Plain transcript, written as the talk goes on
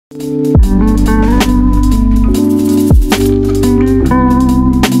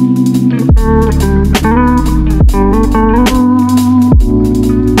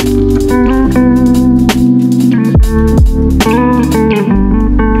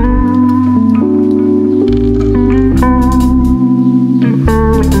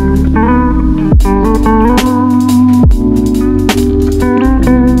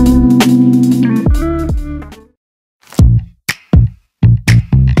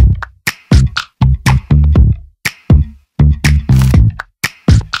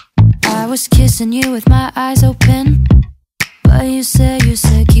Kissing you with my eyes open, but you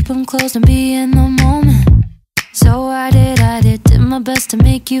said keep them closed and be in the moment. So I did my best to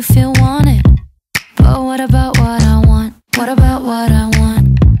make you feel wanted. But what about what I want? What about what I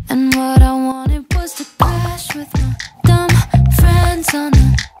want? And what I wanted was to crash with my dumb friends on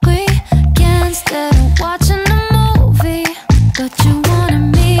the weekend instead of watching a movie. But you wanted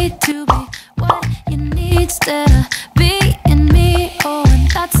me to be what you need instead of being me. Oh, and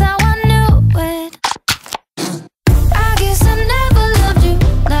that's how I knew it. I guess I never loved you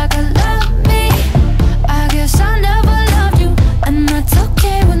like I love me. I guess I never loved you, and that's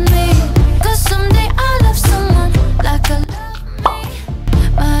okay with me. Cause someday I'll love someone like I love me.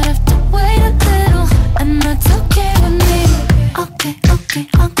 Might have to wait a little, and that's okay with me. Okay, okay,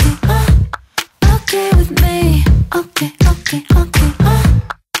 okay, okay with me. Okay, okay, okay,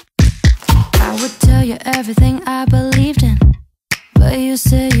 I would tell you everything I believed in, but you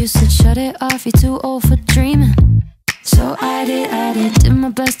said shut it off, you're too old for dreaming. So I did my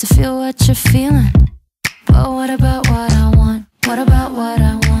best to feel what you're feeling. But what about what I want? What about what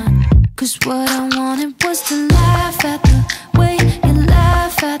I want? Cause what I wanted was to laugh at the way you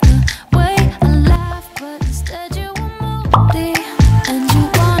laugh at the way I laugh. But instead you were moody, and you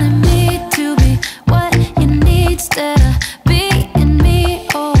wanted me to be what you need instead of being me.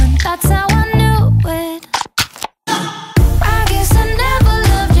 Oh, and that's how I knew it. I guess I never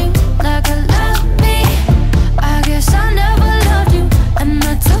loved you like I love me. I guess I never loved you, and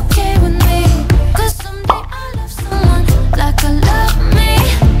that's okay with me. Cause someday I'll love someone like I love me.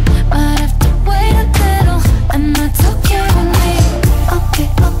 Might have to wait a little, and that's okay with me. Okay,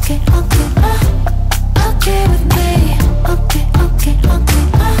 okay, okay, okay with me. Okay, okay, okay,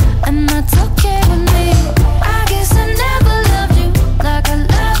 and that's okay with me. I guess I never loved you like I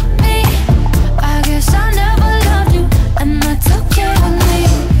love me. I guess I never loved you, and that's okay with me.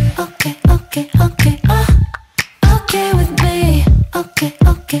 Okay, okay, okay, okay with me. Okay,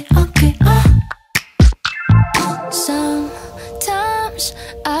 okay, okay, Sometimes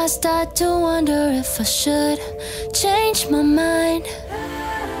I start to wonder if I should change my mind.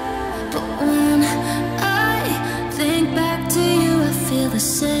 But when I think back to you, I feel the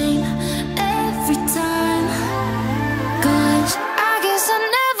same every time. Cause I guess I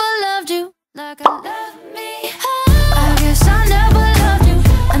never loved you like I love me. I guess I never loved you,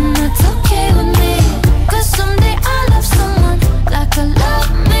 and that's okay with me. Cause someday I'll love someone like I love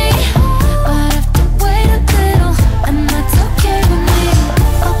me. Might have to wait a little, and that's okay with me.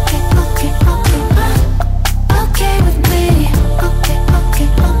 Okay, okay, okay, okay with me. Okay, okay,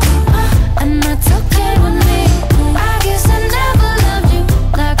 okay, and that's okay with me. I guess I never loved you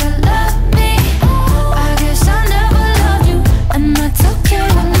like I love me. I guess I never loved you, and that's okay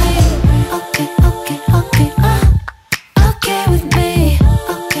with me. Okay, okay, okay, okay with me.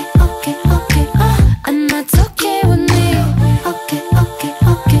 Okay, okay, okay, and that's okay with me. Okay, okay,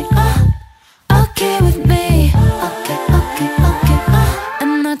 okay, okay with me. Okay, okay, okay,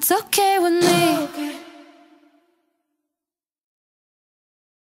 and that's okay with me.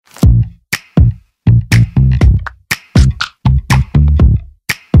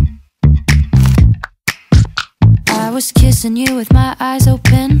 I was kissing you with my eyes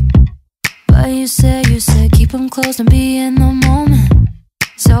open, but you said keep them closed and be in the moment.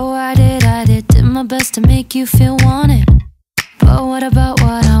 So I did my best to make you feel wanted. But what about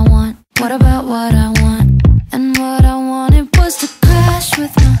what I want? What about what I want? And what I wanted was to crash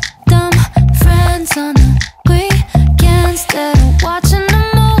with my dumb friends on the weekend instead of watching a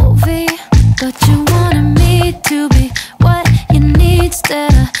movie. But you wanted me to be what you need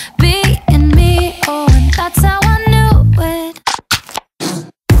instead of being me. Oh, and that's how I knew it.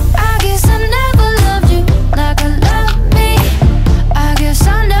 I guess I never loved you like I love me. I guess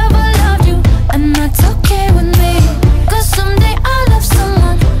I never loved you, and that's okay with me. Cause someday I'll love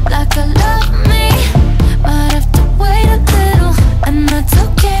someone like I love me. Might have to wait a little, and that's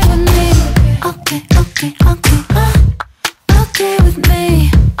okay with me. Okay, okay, okay, okay with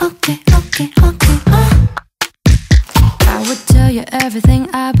me. Okay, okay, okay, I would tell you everything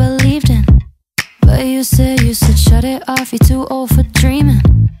I believed in, but you said shut it off, you're too old for dreaming.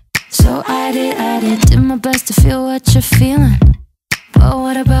 did my best to feel what you're feeling. But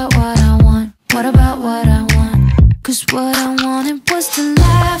what about what I want? What about what I want? Cause what I wanted was to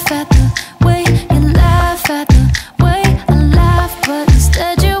laugh at the way you laugh at the way I laugh. But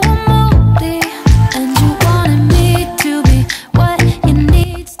instead you were moody, and you wanted me to be what you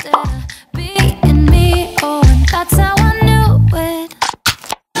need instead of being me. Oh, and that's how I knew it.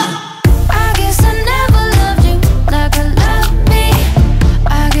 I guess I never loved you like I love me.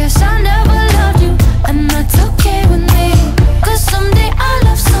 I guess I never loved you, and that's okay with me. Cause someday I'll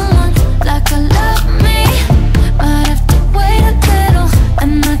love someone like I love me. Might have to wait a little,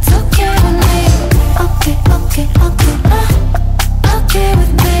 and that's okay with me. Okay, okay, okay, okay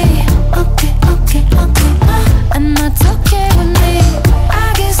with me. Okay, okay, okay, and that's okay with me.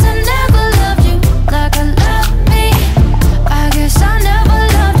 I guess I never loved you like I love me. I guess I never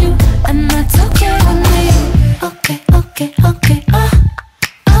loved you, and that's okay with me. Okay, okay, okay,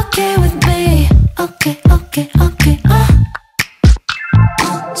 okay with me. Okay, okay, okay,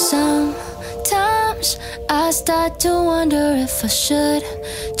 Sometimes I start to wonder if I should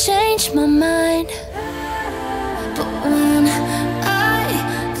change my mind. But when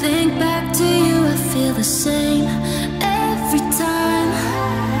I think back to you, I feel the same.